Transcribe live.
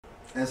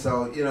And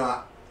so, you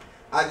know,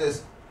 I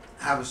just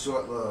have a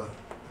short little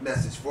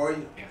message for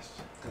you. Yes.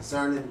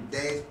 Concerning the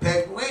day's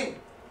Peguim.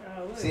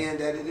 Oh, Seeing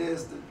that it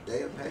is the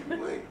day of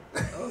Peguim.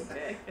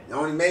 okay. It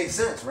only made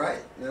sense, right?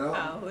 You know?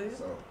 Oh, yeah.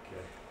 So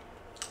Okay.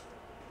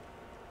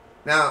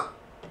 now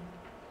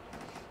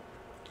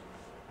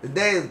the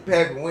day of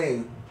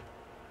Peguim,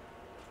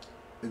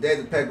 the day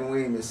of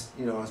Peguim is,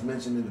 you know, it's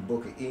mentioned in the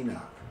book of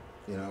Enoch.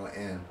 You know,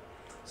 and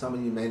some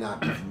of you may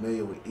not be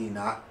familiar with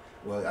Enoch.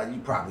 Well, you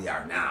probably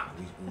are now.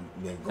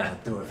 We've been going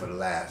through it for the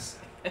last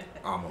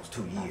almost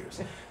 2 years.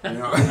 You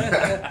know,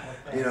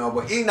 you know.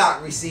 But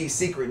Enoch received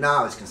secret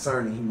knowledge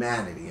concerning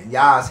humanity, and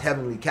Yah's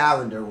heavenly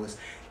calendar was,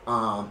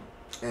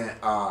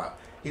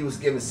 he was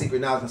given secret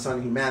knowledge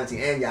concerning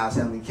humanity, and Yah's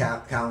heavenly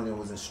calendar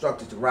was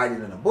instructed to write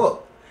it in a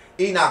book.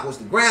 Enoch was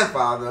the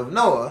grandfather of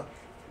Noah,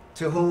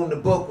 to whom the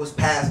book was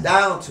passed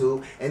down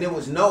to, and it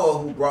was Noah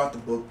who brought the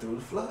book through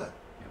the flood.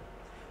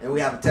 And we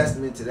have a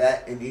testament to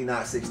that in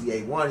Enoch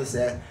 68:1. He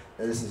said,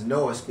 this is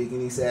Noah speaking,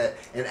 he said,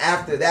 and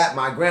after that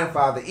my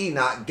grandfather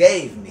Enoch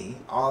gave me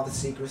all the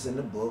secrets in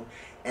the book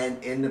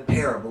and in the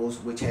parables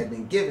which had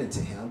been given to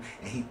him,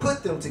 and he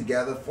put them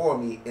together for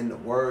me in the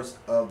words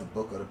of the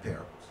book of the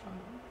parables.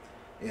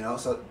 You know,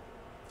 so,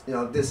 you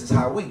know, this is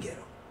how we get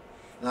them.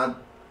 Now,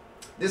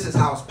 this is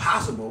how it's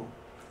possible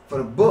for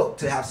the book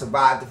to have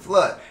survived the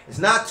flood. It's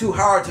not too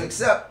hard to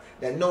accept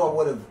that Noah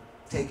would have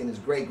taken his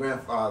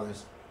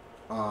great-grandfather's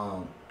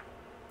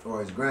or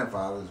his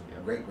grandfather's,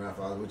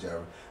 great-grandfather,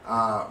 whichever,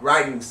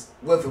 writings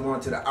with him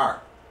onto the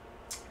ark.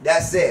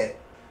 That said,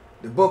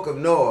 the book of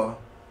Noah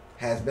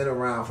has been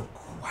around for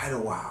quite a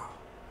while.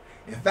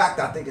 In fact,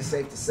 I think it's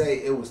safe to say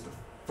it was the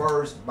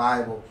first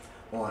Bible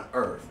on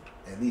earth,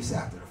 at least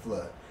after the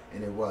flood.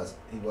 And he was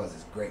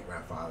his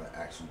great-grandfather,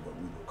 actually, what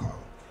we would call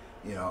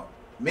him. You know,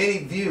 many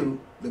view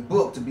the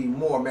book to be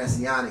more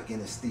messianic in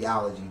its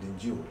theology than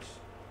Jewish.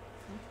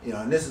 You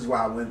know, and this is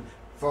why when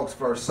folks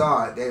first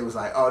saw it, they was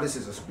like, "Oh, this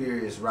is a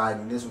spurious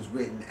writing. This was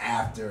written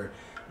after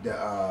the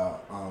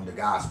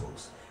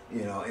Gospels."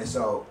 You know, and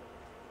so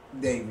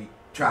they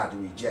tried to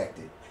reject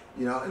it.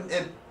 You know,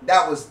 and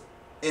that was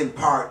in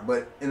part,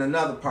 but in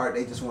another part,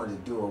 they just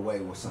wanted to do away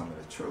with some of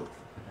the truth.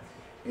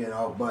 You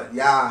know, but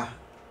Yah,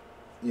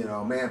 you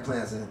know, man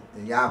plans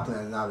and Yah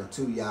plans. Now the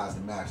two Yahs,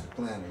 the master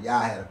planner.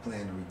 Yah had a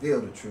plan to reveal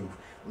the truth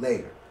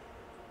later,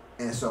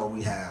 and so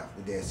we have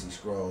the Dead Sea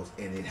Scrolls,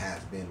 and it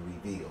has been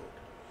revealed.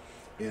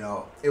 You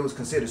know, it was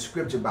considered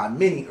scripture by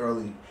many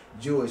early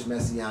Jewish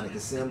messianic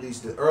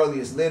assemblies. The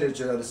earliest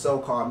literature of the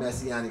so-called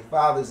messianic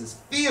fathers is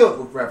filled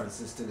with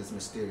references to this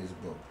mysterious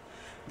book.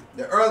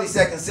 The early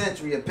 2nd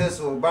century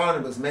epistle of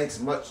Barnabas makes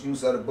much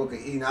use of the book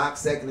of Enoch.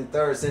 2nd and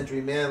 3rd century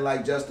men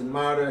like Justin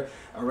Martyr,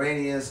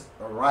 Irenaeus,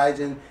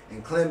 Origen,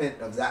 and Clement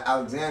of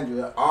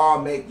Alexandria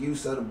all make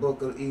use of the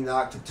book of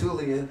Enoch.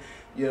 Tertullian,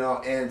 you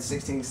know, in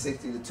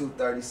 1660 to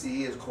 230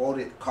 CE is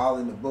quoted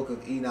calling the book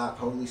of Enoch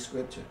Holy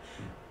Scripture.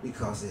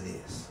 Because it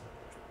is.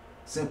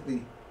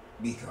 Simply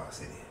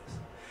because it is.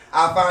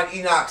 I find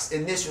Enoch's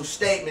initial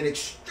statement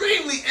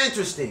extremely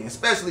interesting,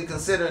 especially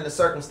considering the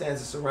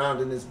circumstances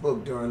surrounding this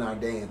book during our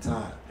day and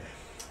time.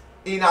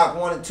 Enoch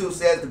 1 and 2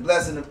 says, the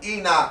blessing of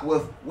Enoch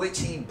with which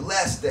he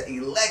blessed the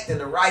elect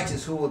and the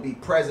righteous who will be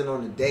present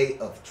on the day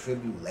of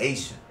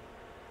tribulation.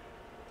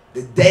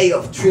 The day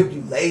of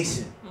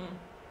tribulation.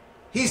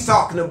 He's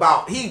talking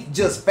about, he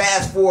just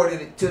fast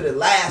forwarded it to the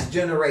last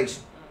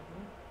generation.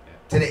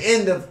 To the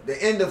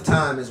end of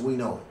time as we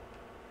know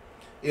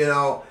it. You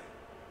know,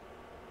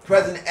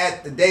 present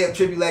at the day of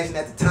tribulation,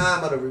 at the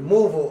time of the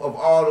removal of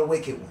all the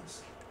wicked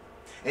ones.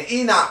 And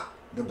Enoch,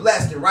 the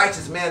blessed and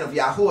righteous man of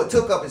Yahuwah,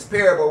 took up his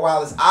parable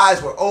while his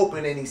eyes were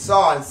open, and he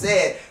saw and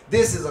said,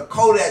 this is a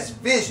Kodesh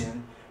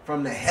vision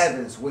from the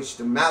heavens which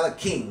the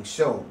Malachim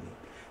showed me.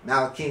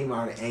 Malachim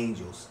are the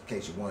angels, in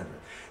case you're wondering.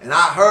 And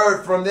I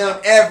heard from them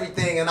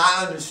everything, and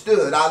I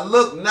understood. I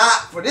look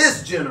not for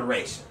this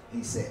generation,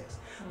 he says,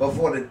 but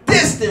for the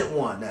distant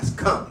one that's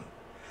coming.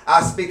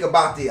 I speak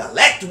about the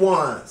elect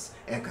ones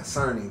and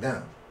concerning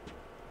them.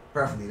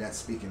 Preferably that's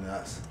speaking to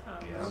us.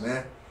 Oh,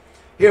 Amen.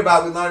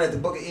 Hereby we learn that the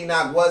book of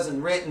Enoch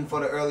wasn't written for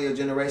the earlier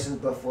generations,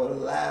 but for the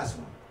last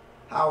one.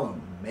 How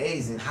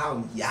amazing,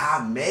 how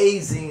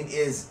amazing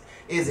is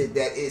it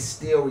that it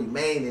still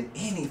remained in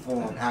any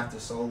form after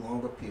so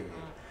long a period?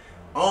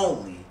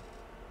 Only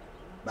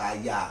by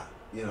Yah,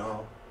 you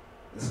know.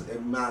 It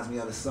reminds me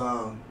of the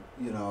song,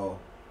 you know,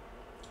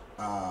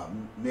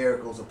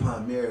 miracles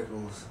upon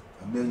miracles,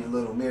 a million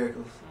little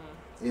miracles.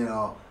 You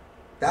know,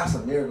 that's a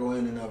miracle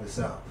in and of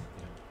itself.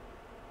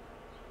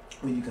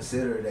 When you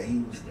consider that he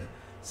was the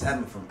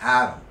seventh from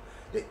Adam.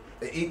 The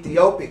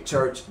Ethiopic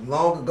church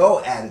long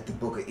ago added the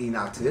book of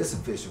Enoch to its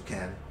official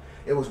canon.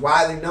 It was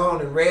widely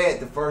known and read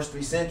the first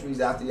 3 centuries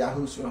after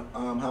Yahushua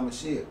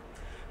HaMashiach.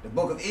 The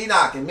book of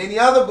Enoch and many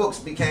other books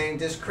became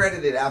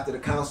discredited after the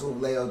Council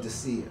of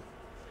Laodicea.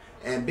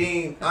 And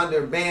being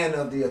under ban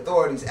of the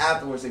authorities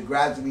afterwards, it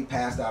gradually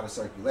passed out of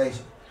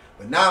circulation.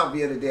 But now,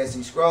 via the Dead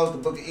Sea Scrolls, the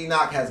book of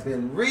Enoch has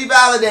been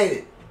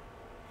revalidated.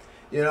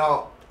 You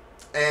know,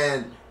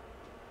 and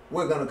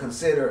we're going to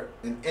consider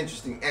an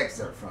interesting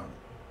excerpt from it.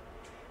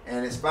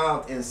 And it's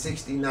found in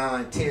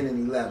 69, 10,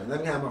 and 11.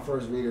 Let me have my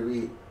first reader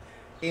read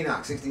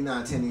Enoch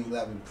 69, 10, and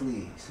 11,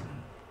 please.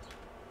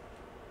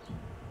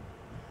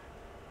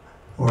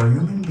 For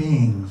human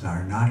beings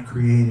are not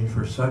created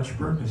for such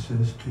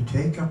purposes to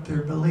take up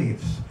their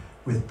beliefs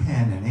with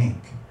pen and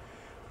ink.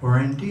 For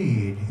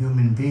indeed,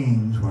 human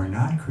beings were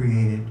not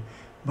created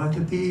but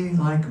to be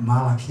like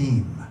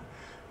Malachim,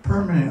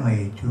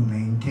 permanently to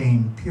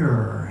maintain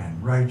pure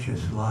and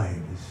righteous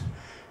lives.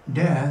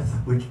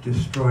 Death, which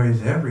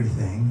destroys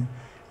everything,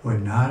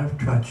 would not have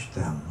touched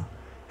them,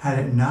 had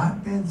it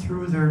not been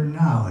through their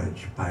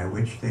knowledge by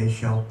which they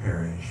shall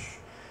perish.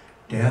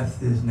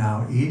 Death is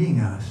now eating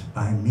us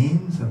by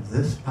means of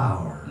this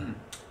power.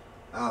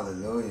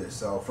 Hallelujah.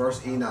 So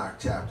First Enoch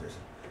chapters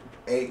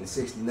 8 and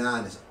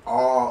 69 is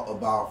all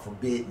about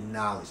forbidden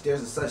knowledge.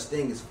 There's a such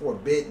thing as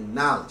forbidden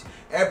knowledge.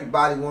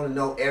 Everybody want to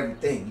know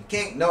everything. You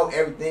can't know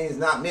everything. It's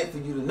not meant for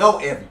you to know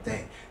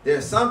everything.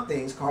 There's some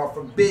things called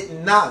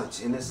forbidden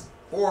knowledge, and it's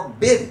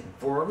forbidden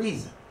for a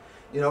reason.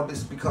 You know,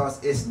 it's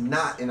because it's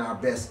not in our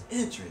best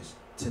interest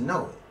to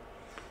know it.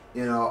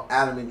 You know,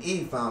 Adam and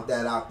Eve found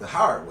that out the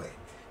hard way.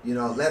 You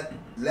know,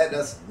 let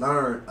us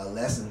learn a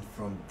lesson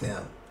from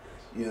them.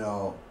 You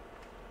know,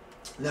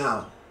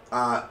 now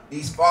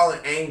these fallen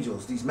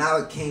angels, these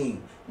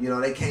Malachim, you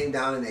know, they came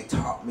down and they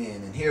taught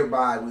men, and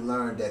hereby we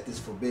learned that this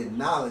forbidden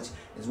knowledge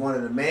is one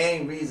of the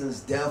main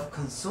reasons death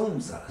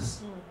consumes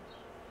us.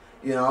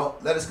 You know,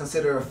 let us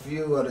consider a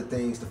few of the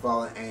things the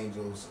fallen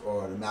angels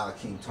or the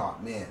Malachim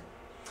taught men.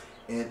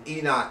 In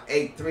Enoch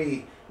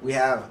 8:3, we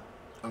have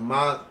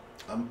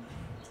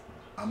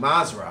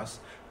Amazras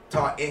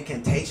taught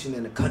incantation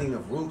and the cutting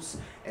of roots,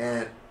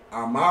 and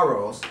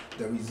Amaros,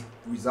 the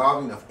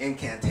resolving of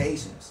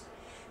incantations.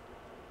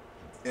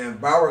 And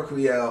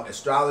Baruchiel,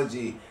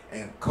 astrology,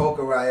 and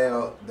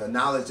Kokarael, the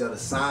knowledge of the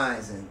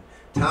signs, and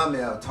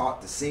Tamel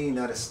taught the seeing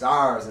of the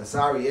stars, and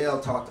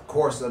Sariel taught the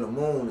course of the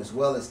moon, as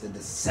well as the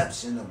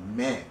deception of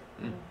men.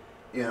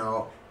 You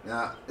know,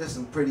 now there's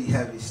some pretty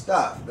heavy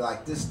stuff.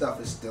 Like, this stuff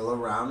is still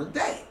around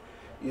today,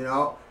 you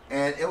know,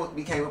 and it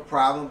became a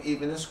problem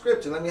even in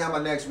scripture. Let me have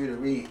my next reader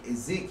read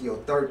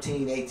Ezekiel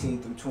 13,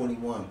 18 through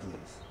 21,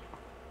 please.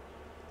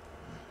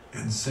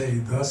 And say,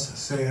 thus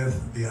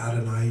saith the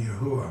Adonai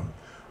Yahuwah,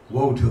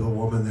 woe to the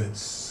woman that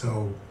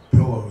sew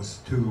pillows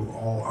to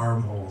all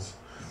armholes,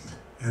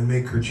 and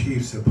make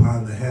kerchiefs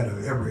upon the head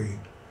of every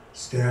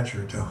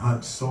stature to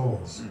hunt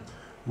souls.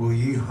 Will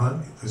ye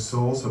hunt the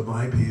souls of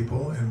my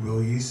people, and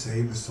will ye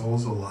save the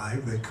souls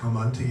alive that come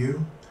unto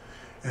you?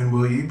 And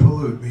will ye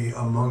pollute me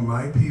among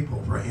my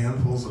people for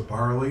handfuls of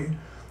barley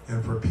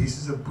and for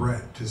pieces of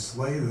bread, to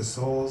slay the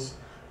souls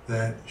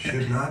that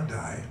should not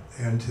die,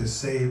 and to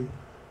save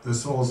the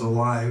souls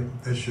alive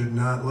that should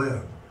not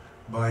live,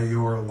 by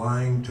your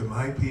lying to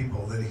my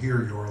people that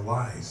hear your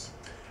lies?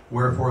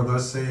 Wherefore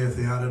thus saith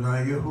the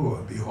Adonai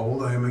Yahuwah,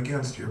 behold, I am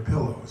against your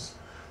pillows,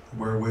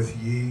 wherewith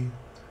ye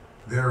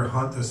there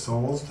hunt the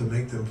souls to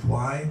make them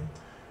fly,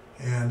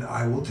 and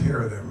I will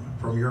tear them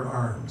from your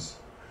arms,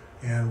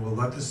 and will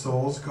let the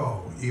souls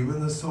go, even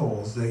the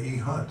souls that ye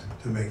hunt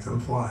to make them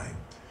fly.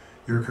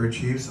 Your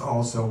kerchiefs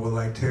also will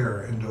I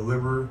tear, and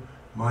deliver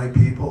my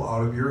people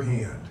out of your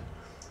hand,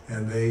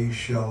 and they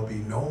shall be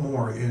no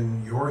more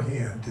in your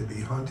hand to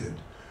be hunted,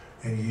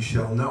 and ye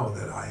shall know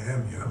that I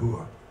am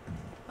Yahuwah.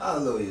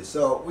 Hallelujah.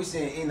 So we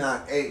see in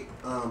Enoch 8,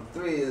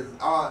 3 is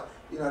all,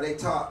 you know, they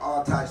taught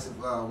all types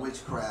of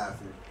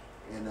witchcraft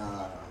and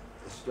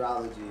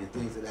astrology and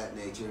things of that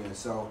nature. And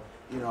so,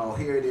 you know,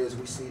 here it is,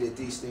 we see that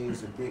these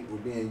things were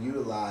being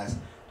utilized,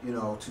 you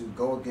know, to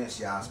go against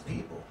Yah's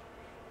people,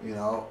 you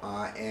know,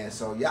 and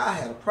so Yah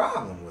had a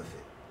problem with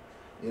it,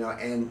 you know,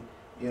 and,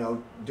 you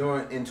know,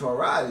 in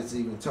Torah, it's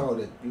even told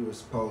that you were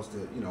supposed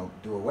to, you know,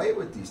 do away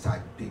with these type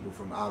of people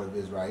from out of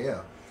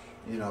Israel,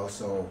 you know,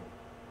 so,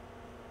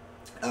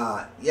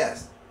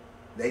 yes,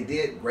 they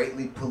did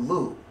greatly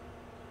pollute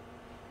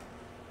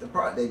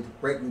they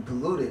greatly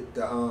polluted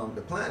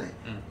the planet,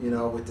 you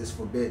know, with this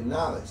forbidden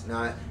knowledge.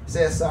 Now, it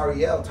says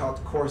Sariel taught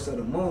the course of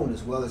the moon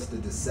as well as the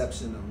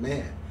deception of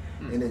man.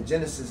 And in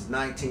Genesis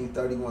 19,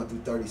 31 through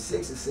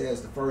 36, it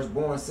says, the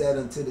firstborn said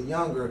unto the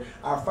younger,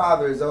 our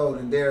father is old,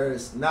 and there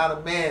is not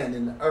a man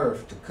in the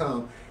earth to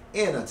come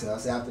in unto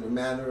us after the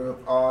manner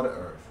of all the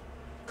earth.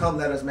 Come,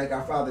 let us make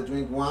our father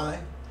drink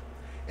wine,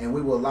 and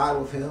we will lie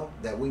with him,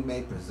 that we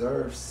may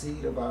preserve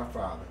seed of our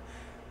father.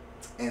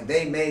 And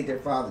they made their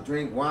father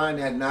drink wine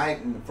that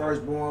night, and the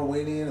firstborn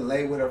went in and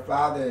lay with her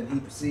father, and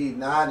he perceived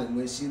not. And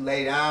when she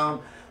lay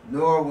down,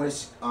 nor when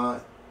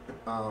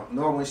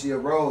she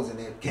arose. And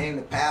it came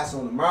to pass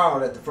on the morrow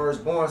that the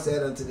firstborn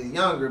said unto the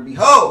younger,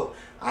 behold,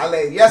 I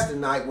laid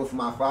yesternight with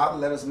my father.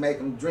 Let us make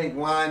him drink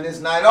wine this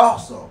night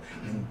also,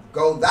 and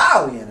go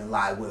thou in and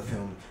lie with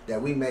him,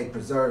 that we may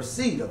preserve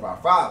seed of our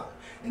father.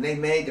 And they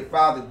made the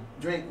father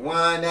drink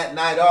wine that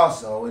night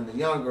also. And the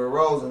younger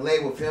arose and lay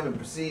with him, and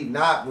perceived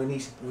not when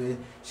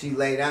she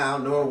lay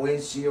down, nor when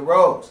she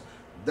arose.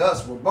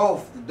 Thus were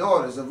both the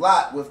daughters of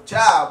Lot with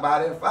child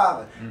by their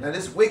father. Now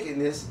this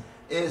wickedness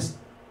is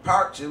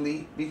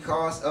partially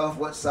because of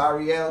what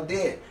Sariel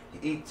did.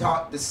 He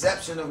taught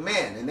deception of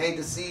man, and they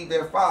deceived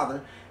their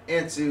father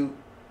into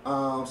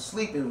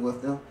sleeping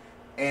with them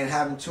and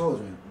having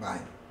children by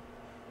him.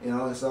 You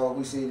know, and so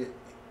we see that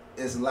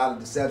there's a lot of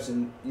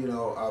deception, you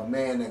know, of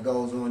man that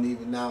goes on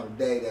even now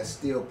today that's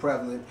still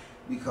prevalent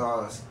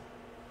because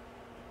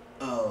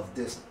of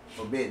this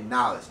forbidden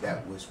knowledge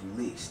that was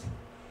released.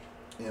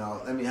 You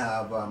know, let me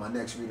have my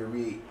next reader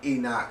read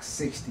Enoch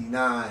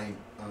 69,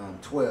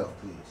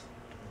 12, please.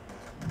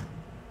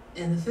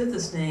 And the fifth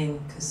is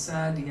named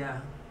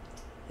Kasadiah.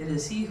 It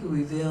is he who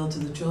revealed to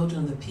the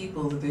children of the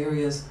people the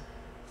various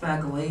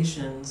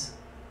flagelations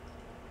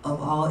of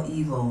all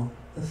evil,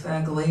 the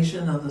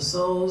flagellation of the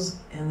souls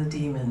and the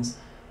demons,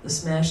 the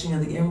smashing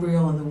of the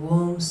embryo in the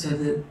womb so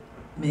that it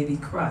may be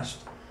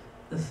crushed,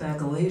 the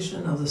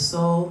flagellation of the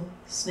soul,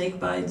 snake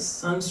bites,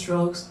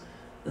 sunstrokes,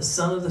 the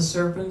son of the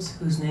serpents,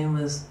 whose name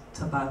was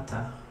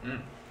Tabata.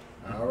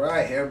 All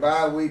right,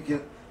 everybody,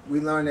 we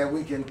learned that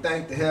we can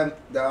thank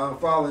the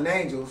fallen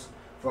angels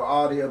for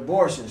all the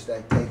abortions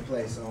that take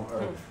place on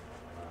earth.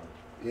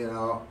 You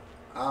know,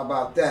 how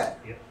about that?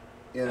 Yep.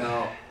 You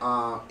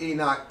know,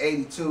 Enoch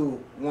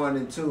 82, 1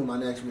 and 2, my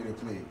next reader,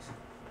 please.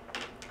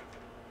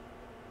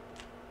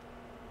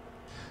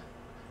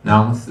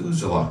 Now,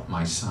 Methuselah,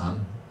 my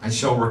son, I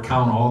shall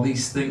recount all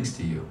these things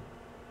to you,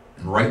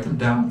 and write them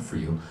down for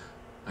you.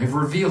 I have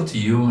revealed to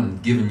you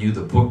and given you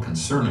the book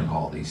concerning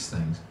all these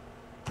things.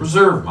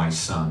 Preserve, my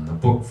son, the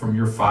book from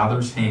your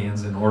father's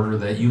hands, in order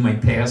that you may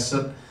pass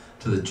it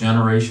to the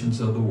generations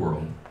of the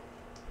world.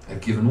 I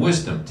have given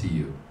wisdom to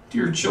you, to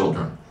your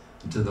children,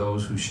 and to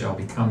those who shall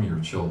become your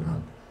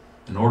children,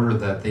 in order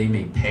that they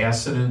may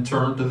pass it in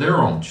turn to their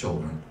own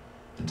children,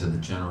 and to the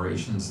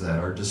generations that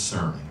are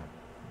discerning.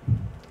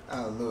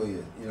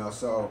 Hallelujah. You know,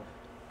 so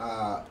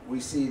we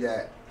see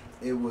that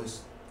it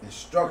was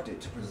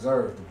instructed to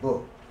preserve the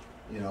book,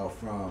 you know,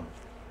 from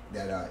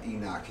that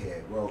Enoch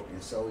had wrote,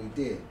 and so he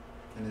did.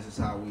 And this is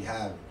how we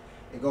have it.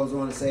 It goes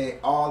on to say,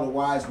 all the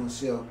wise ones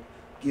shall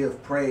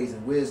give praise,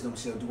 and wisdom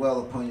shall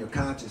dwell upon your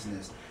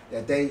consciousness,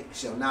 that they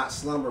shall not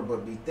slumber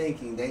but be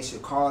thinking. They shall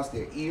cause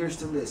their ears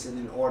to listen,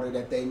 in order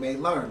that they may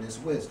learn this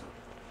wisdom.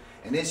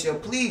 And it shall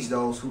please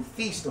those who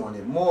feast on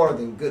it more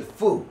than good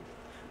food.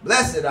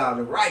 Blessed are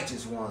the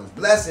righteous ones.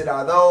 Blessed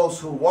are those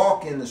who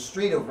walk in the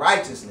street of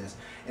righteousness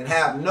and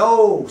have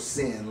no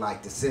sin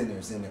like the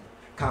sinners in the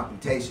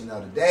computation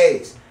of the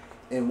days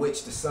in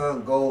which the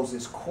sun goes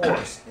its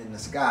course in the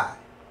sky.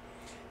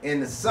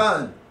 And the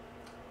sun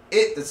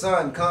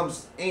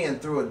comes in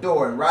through a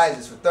door and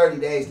rises for 30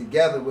 days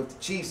together with the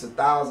chiefs of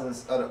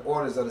thousands of the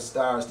orders of the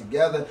stars,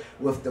 together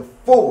with the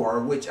four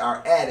which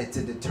are added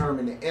to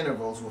determine the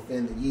intervals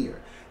within the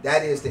year.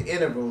 That is, the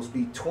intervals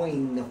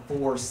between the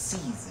 4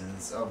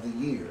 seasons of the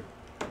year.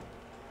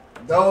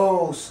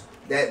 Those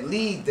that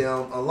lead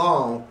them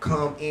along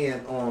come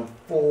in on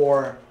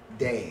 4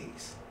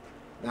 days.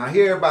 Now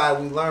hereby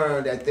we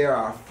learn that there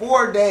are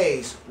 4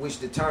 days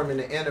which determine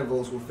the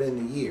intervals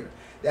within the year.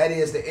 That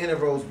is, the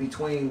intervals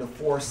between the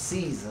 4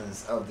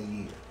 seasons of the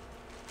year.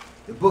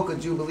 The book of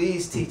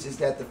Jubilees teaches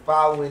that the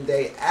following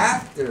day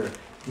after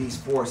these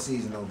 4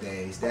 seasonal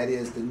days, that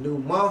is, the new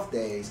month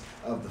days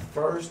of the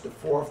 1st, the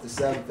 4th, the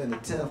 7th, and the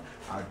 10th,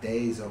 are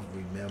days of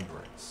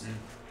remembrance,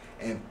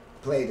 and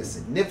played a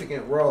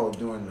significant role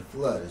during the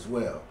flood as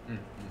well.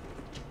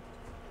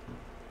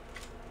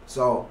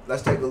 So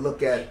let's take a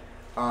look at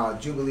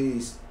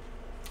Jubilees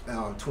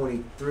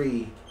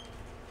 23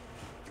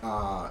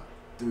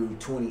 through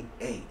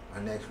 28.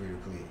 Our next reader,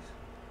 please.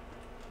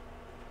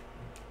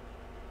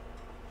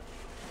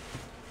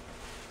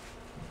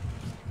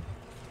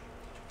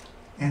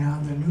 And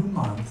on the new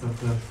month of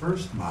the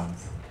 1st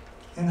month,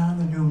 and on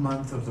the new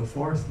month of the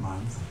 4th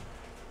month,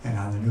 and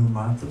on the new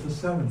month of the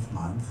 7th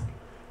month,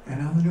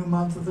 and on the new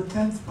month of the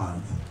 10th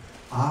month,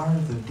 are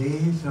the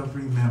days of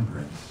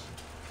remembrance,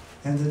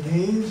 and the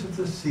days of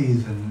the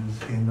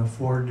seasons in the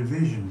 4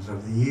 divisions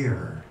of the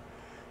year.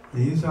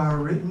 These are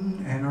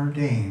written and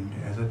ordained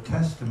as a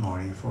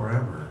testimony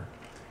forever.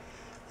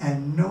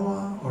 And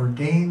Noah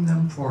ordained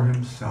them for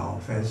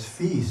himself as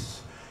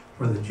feasts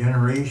for the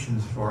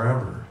generations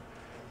forever,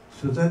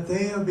 so that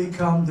they have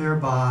become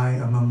thereby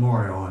a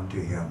memorial unto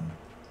him.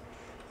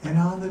 And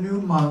on the new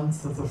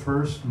month of the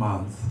 1st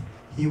month,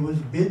 he was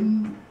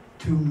bidden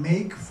to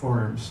make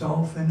for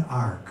himself an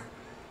ark.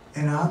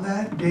 And on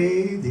that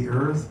day the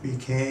earth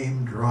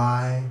became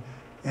dry,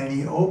 and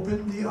he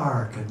opened the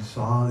ark and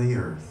saw the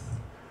earth.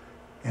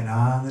 And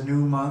on the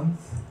new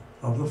month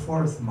of the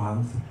 4th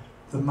month,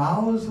 the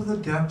mouths of the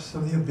depths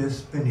of the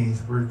abyss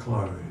beneath were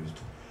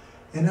closed.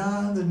 And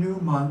on the new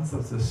month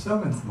of the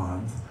 7th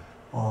month,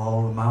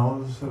 all the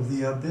mouths of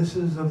the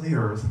abysses of the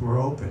earth were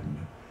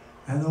opened,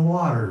 and the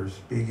waters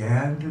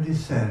began to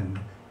descend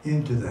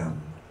into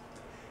them.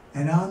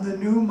 And on the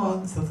new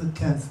month of the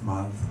 10th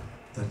month,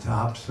 the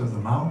tops of the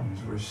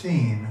mountains were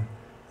seen,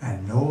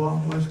 and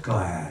Noah was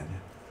glad.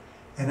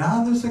 And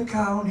on this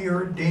account he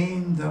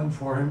ordained them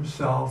for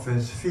himself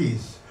as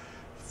feasts,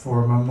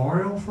 for a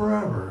memorial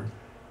forever,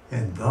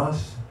 and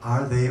thus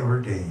are they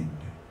ordained.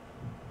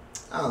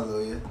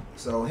 Hallelujah.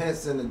 So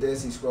hence in the Dead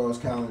Sea Scrolls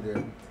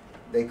calendar,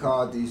 they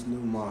called these new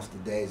months the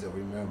days of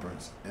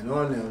remembrance. And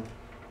on them,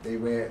 they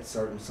read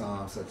certain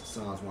psalms, such as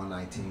Psalms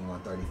 119,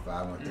 135,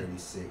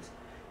 136,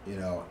 you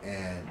know,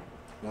 and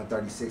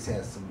 136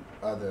 has some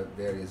other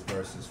various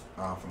verses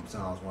from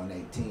Psalms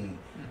 118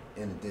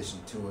 in addition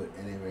to it,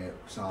 and they read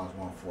Psalms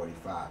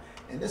 145.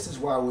 And this is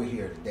why we're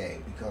here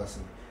today, because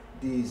of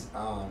these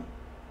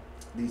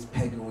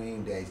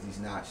Peguim days, these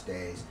notch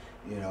days,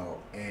 you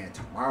know, and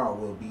tomorrow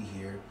we'll be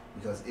here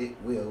because it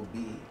will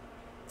be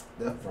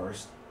the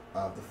first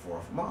of the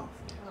 4th month,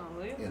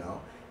 you know,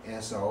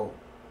 and so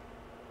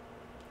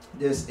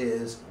this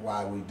is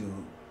why we do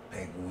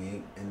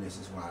Peguim, and this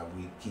is why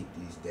we keep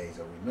these days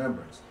of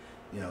remembrance,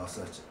 you know,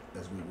 such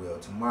as we will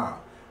tomorrow.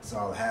 That's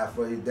all I have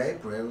for you today.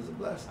 Prayer was a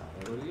blessing.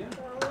 Hallelujah.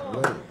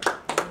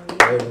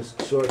 Prayer was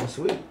short and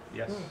sweet.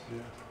 Yes.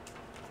 Yeah.